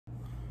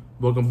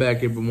Welcome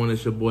back, everyone.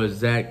 It's your boy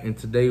Zach, and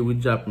today we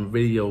dropping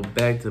video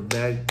back to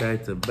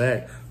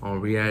back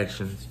on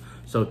reactions.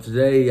 So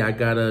today I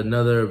got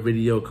another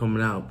video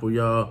coming out for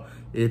y'all.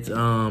 It's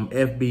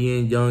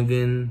FBN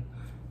Youngin.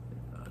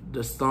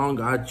 The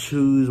song I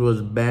choose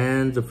was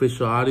Band's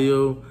official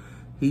audio.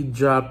 He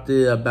dropped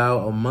it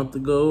about a month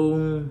ago,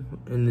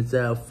 and it's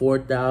at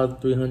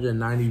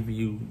 4,390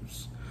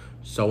 views.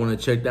 So I want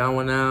to check that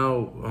one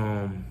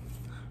out.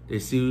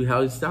 Let's see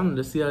how it sounded.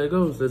 Let's see how it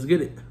goes. Let's get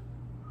it.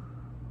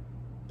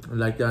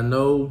 Like y'all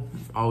know,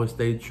 always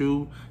stay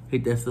true.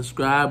 Hit that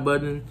subscribe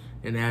button.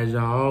 And as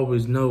y'all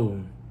always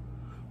know,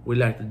 we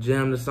like to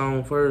jam the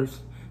song first,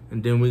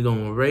 and then we're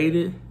gonna rate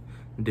it,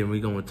 and then we're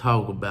gonna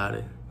talk about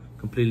it.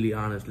 Completely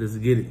honest. Let's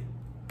get it.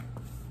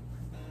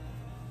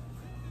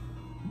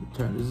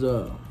 Turn this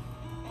up.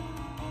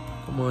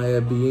 Come on,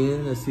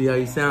 FBN. Let's see how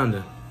you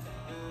sounding.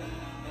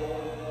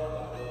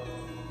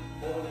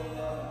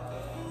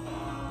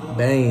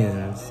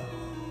 Bands.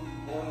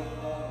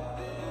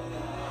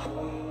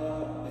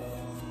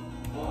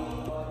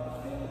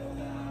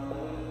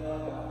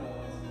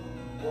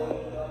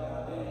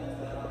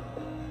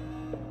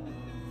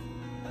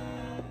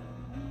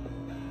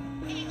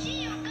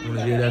 I'm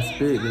gonna get that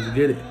spit. Let's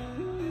get it.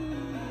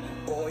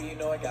 Boy, you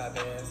know I got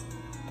bands.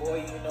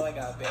 Boy, you know I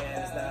got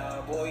bands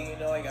now. Boy, you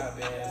know I got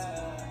bands.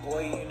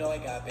 Boy, you know I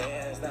got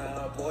bands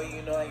now. Boy,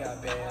 you know I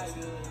got bands.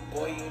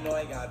 Boy, you know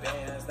I got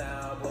bands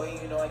now. Boy,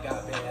 you know I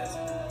got bands.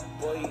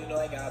 Boy, you know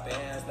I got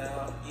bands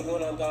now. Even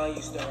when I'm gone,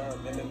 you still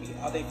remember me.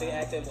 All they fake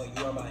acting, but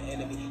you are my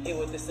enemy. Hit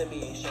with the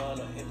semi, ain't showing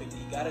no empathy.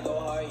 Gotta go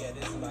hard, yeah,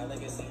 this is my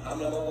legacy. I'm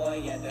number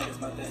one, yeah, that is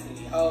my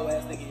destiny. Oh,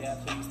 ass nigga, yeah,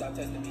 please stop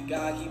testing me.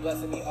 God keep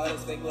blessing me. All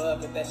this fake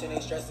love, but that shit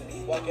ain't stressing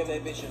me. Walk in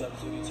that bitch and I'm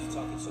too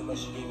talking too much.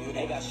 She give you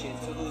ain't got shit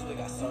to lose, but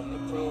got something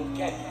to prove.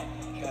 Yeah.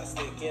 Gotta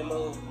stick and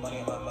move, money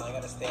on my mind,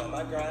 gotta stay on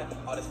my grind.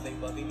 All this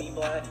fake love leave me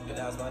blind, but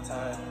now's my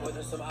time. Where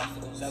there's some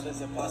obstacles,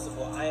 nothing's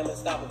impossible. I am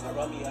unstoppable, I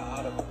run me an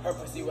audible. Her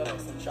pussy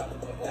relax and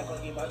tropical. That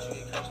gon' get my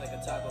tree, crunch like a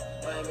taco.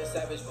 I am a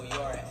savage, but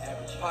you are an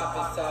average. Pop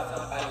is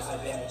top, I do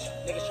some damage.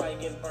 Niggas try and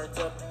get burnt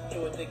up,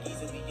 hit with the keys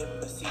and we give him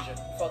a seizure.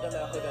 Fucking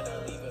out hood and I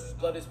leave it.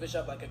 Blow this bitch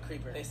up like a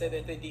creeper. They say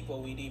that they deep, but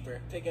we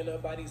deeper. Picking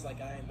up bodies like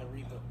I am the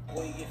reaper.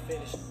 Boy, you get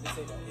finished, this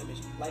ain't no image.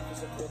 Life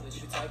is a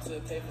privilege, you type to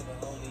pay for the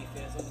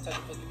OnlyFans. I'm the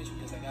type of fucking bitch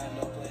because I got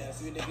no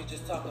plans. You niggas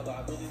just talk a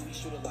lot, really we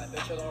shoot a lot.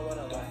 Bet you don't run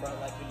a lot,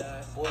 front like you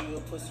not. Boy, you a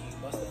pussy, you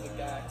must have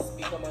forgot.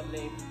 Speak on my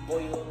name,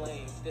 boy, you a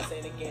lame. This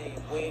ain't a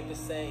game, we ain't the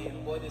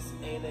same. Boy, this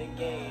ain't a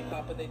game.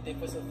 Papa they dick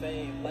for some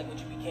fame, like what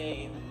you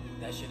became.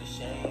 That shit is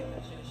shame.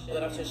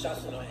 But I'm 10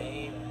 shots with no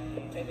aim.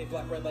 Paint they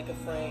black red like a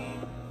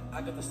frame.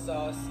 I got the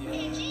sauce, yeah.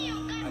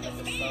 I got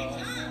the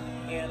sauce.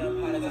 And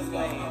I'm hot as a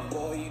flame.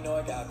 Boy, you know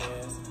I got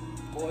bands.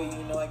 Boy,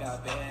 you know I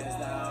got bands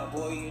now.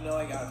 Boy, you know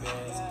I got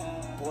bands.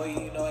 Boy,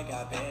 you know I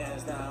got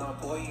bands now.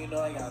 Boy, you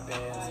know I got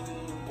bands.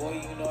 Boy,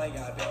 you know I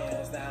got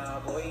bands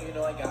now. Boy, you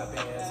know I got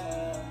bands.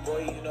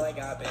 Boy, you know I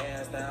got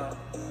bands now.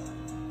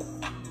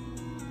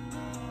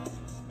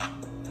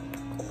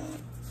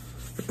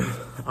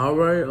 All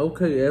right,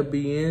 okay,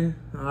 FBN.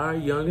 All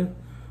right, Youngin.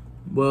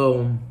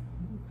 Well,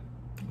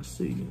 let's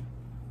see.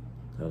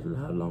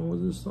 How long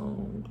was this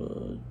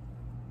song?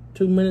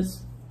 2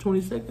 minutes,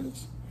 20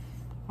 seconds.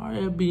 All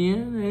right,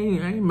 FBN. I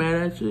ain't mad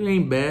at you. It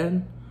ain't bad.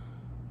 You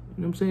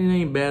know what I'm saying? It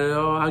ain't bad at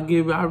all. I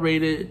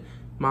rate it,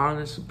 my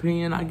honest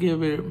opinion, I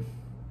rated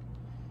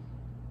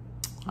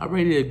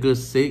it a good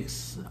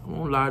 6. I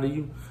won't lie to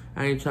you.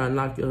 I ain't trying to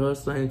knock your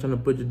hustle. I ain't trying to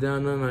put you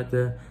down, nothing like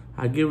that.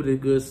 I give it a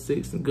good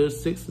 6, and good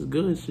 6 is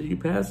good. Shit, you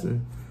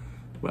passing.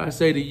 But I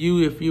say to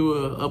you, if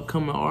you an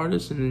upcoming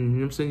artist and you know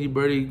what I'm saying, you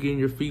barely getting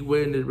your feet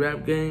wet in the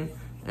rap game,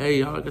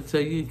 hey, all I can tell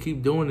you,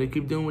 keep doing it.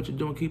 Keep doing what you're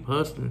doing. Keep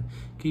hustling.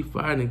 Keep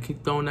fighting.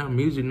 Keep throwing out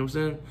music, you know what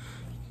I'm saying?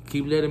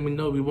 Keep letting me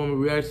know if you want me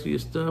to react to your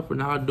stuff,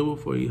 and I'll do it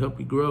for you, help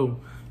you grow.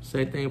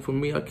 Same thing for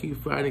me. I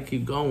keep fighting,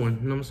 keep going.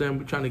 You know what I'm saying?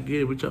 We're trying to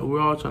get it.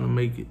 We're all trying to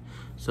make it.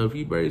 So if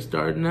you barely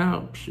starting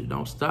out, shit,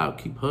 don't stop.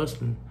 Keep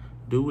hustling.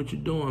 Do what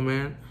you're doing,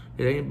 man.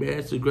 It ain't bad.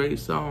 It's a great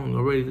song.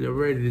 I'm ready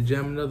to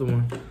jam another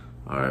one.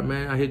 All right,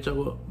 man. I hit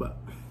y'all up. Bye.